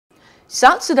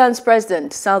South Sudan's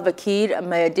President Salva Kiir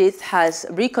Mayardit has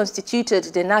reconstituted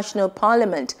the national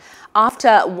parliament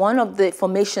after one of the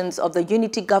formations of the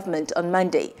unity government on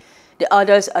Monday. The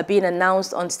others are being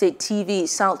announced on state TV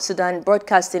South Sudan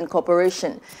Broadcasting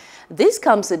Corporation. This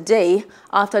comes a day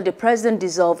after the president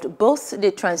dissolved both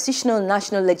the Transitional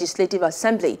National Legislative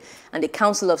Assembly and the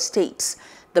Council of States.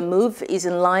 The move is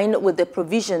in line with the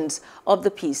provisions of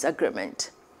the peace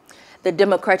agreement. The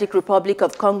Democratic Republic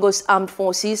of Congo's armed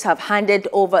forces have handed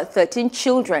over 13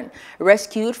 children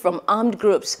rescued from armed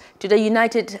groups to the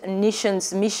United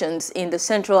Nations missions in the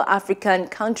Central African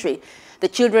country. The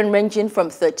children, ranging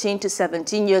from 13 to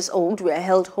 17 years old, were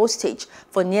held hostage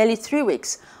for nearly 3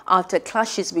 weeks after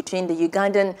clashes between the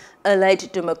Ugandan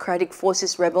Allied Democratic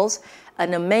Forces rebels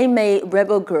and a Mai-Mai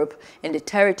rebel group in the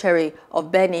territory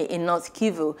of Beni in North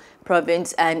Kivu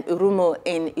province and Urumo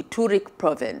in Ituri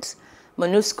province.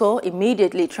 MONUSCO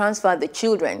immediately transferred the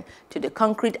children to the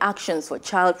Concrete Actions for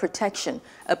Child Protection,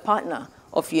 a partner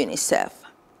of UNICEF.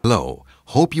 Hello,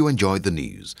 hope you enjoyed the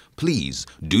news. Please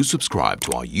do subscribe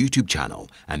to our YouTube channel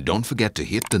and don't forget to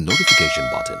hit the notification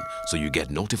button so you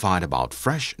get notified about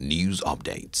fresh news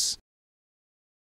updates.